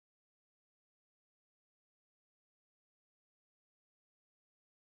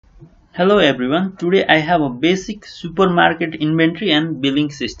Hello everyone, today I have a basic supermarket inventory and billing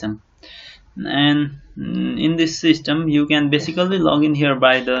system, and in this system you can basically log in here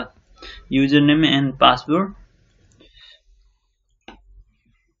by the username and password.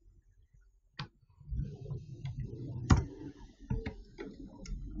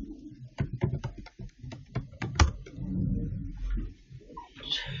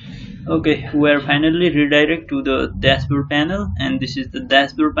 Okay, we are finally redirect to the dashboard panel, and this is the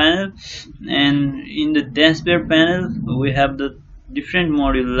dashboard panel. And in the dashboard panel we have the different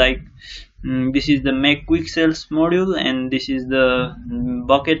module like this is the make quick sales module, and this is the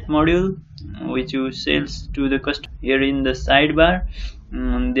bucket module which you sales to the customer. Here in the sidebar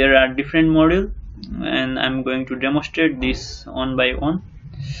there are different module, and I'm going to demonstrate this one by one.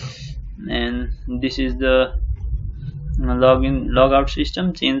 And this is the login logout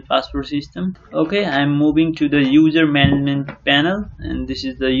system, change password system. Okay, I'm moving to the user management panel, and this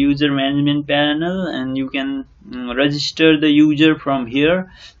is the user management panel, and you can register the user from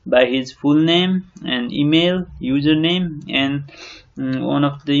here by his full name and email, username, and one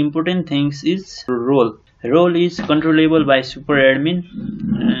of the important things is role is controllable by super admin,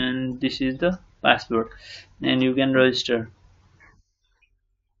 and this is the password, and you can register.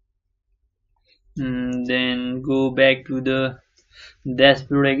 Then go back to the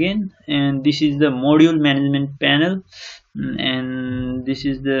dashboard again, and this is the module management panel. And this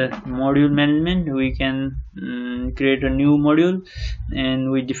is the module management. We can create a new module,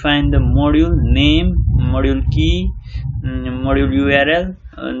 and we define the module name, module key, module URL,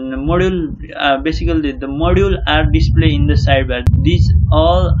 and the module basically the module are displayed in the sidebar. These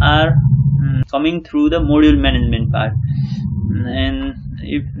all are coming through the module management part. And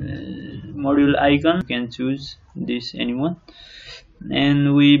if module icon, you can choose this anyone.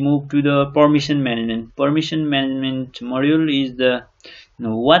 And we move to the permission management module is the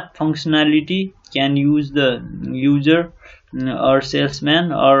what functionality can use the user or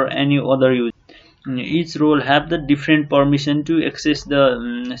salesman or any other user. Each role have the different permission to access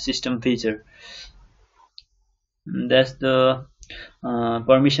the system feature. That's the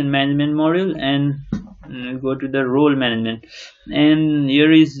permission management module. And go to the role management, and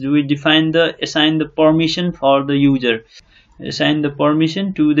here is we define the assign the permission for the user. Assign the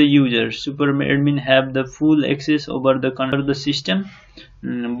permission to the user. Super admin have the full access over the system.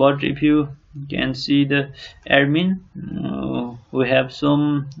 But if you can see the admin, we have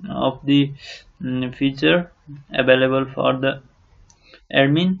some of the feature available for the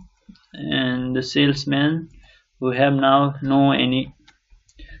admin, and the salesman who have now no any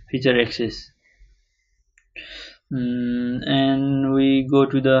feature access. And we go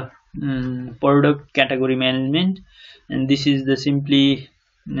to the product category management, and this is the simply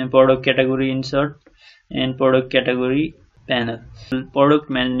product category insert and product category panel. Product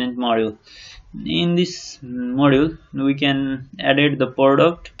management module. In this module we can edit the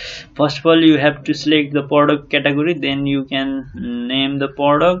product. First of all, you have to select the product category, then you can name the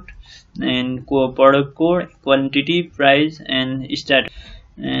product and product code, quantity, price, and status.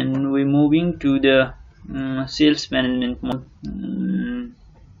 And we moving to the sales management mode.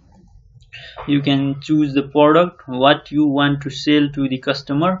 You can choose the product what you want to sell to the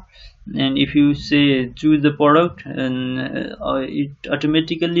customer, and if you say choose the product, and it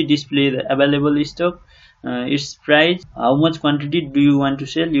automatically display the available stock, its price, how much quantity do you want to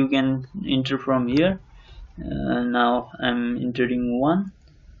sell, you can enter from here. Now I'm entering one,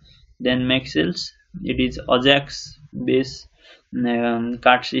 then make sales. It is Ajax based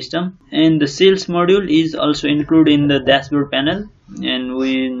card system. And the sales module is also included in the dashboard panel, and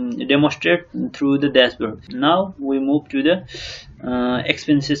we demonstrate through the dashboard. Now we move to the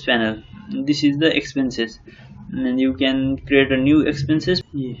expenses panel. This is the expenses, and you can create a new expenses.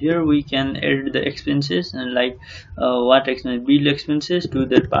 Here we can edit the expenses, and like what expense, bill expenses to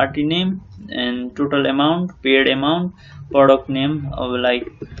the party name, and total amount, paid amount, product name of like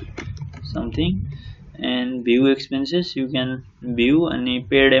something, and view expenses. You can view any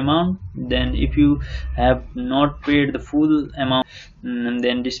paid amount. Then if you have not paid the full amount, and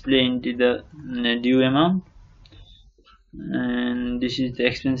then display into the due amount. And this is the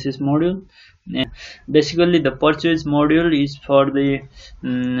expenses module. And basically the purchase module is for the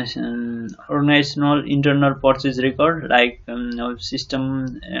organizational internal purchase record, like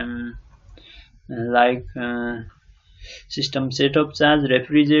system like system setup charge,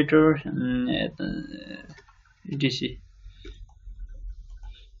 refrigerator, etc.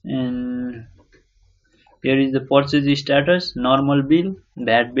 And here is the purchase status: normal bill,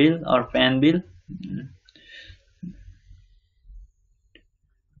 VAT bill, or PAN bill.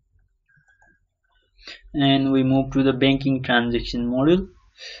 And we move to the banking transaction module.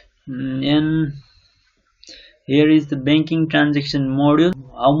 And here is the banking transaction module,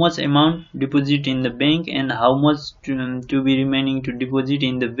 how much amount deposit in the bank and how much to be remaining to deposit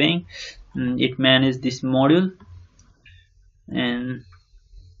in the bank. It manages this module. And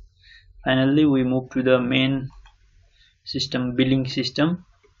finally we move to the main system, billing system,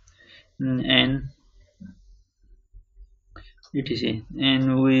 and etc.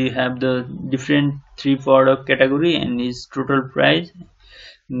 And we have the different three product category and is total price,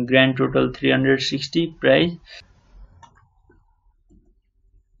 grand total 360 price.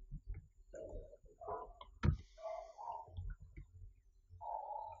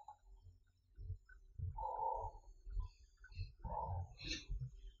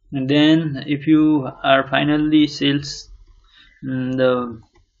 And then if you are finally sales the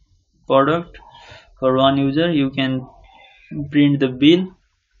product for one user, you can print the bill.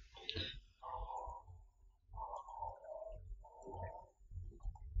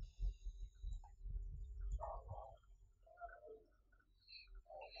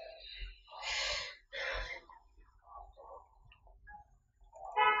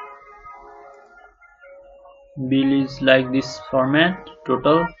 Bill is like this format: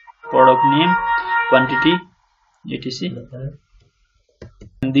 total, product name, quantity, etc.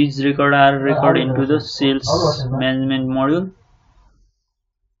 And these records are recorded into the sales management module.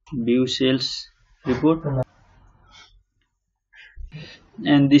 View sales report,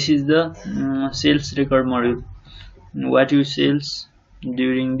 and this is the sales record module, what you sales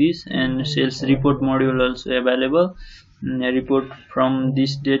during this, and sales report module also available. A report from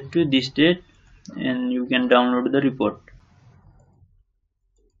this date to this date, and you can download the report.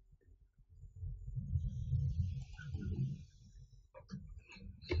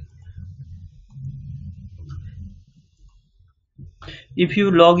 If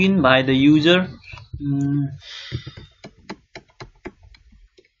you log in by the user,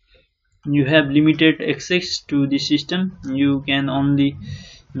 you have limited access to the system. You can only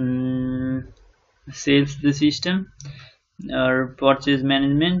sales the system or purchase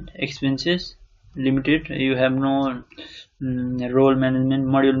management expenses limited. You have no role management,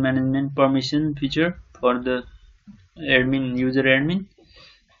 module management, permission feature for the admin, user admin.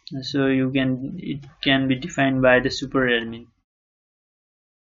 So it can be defined by the super admin.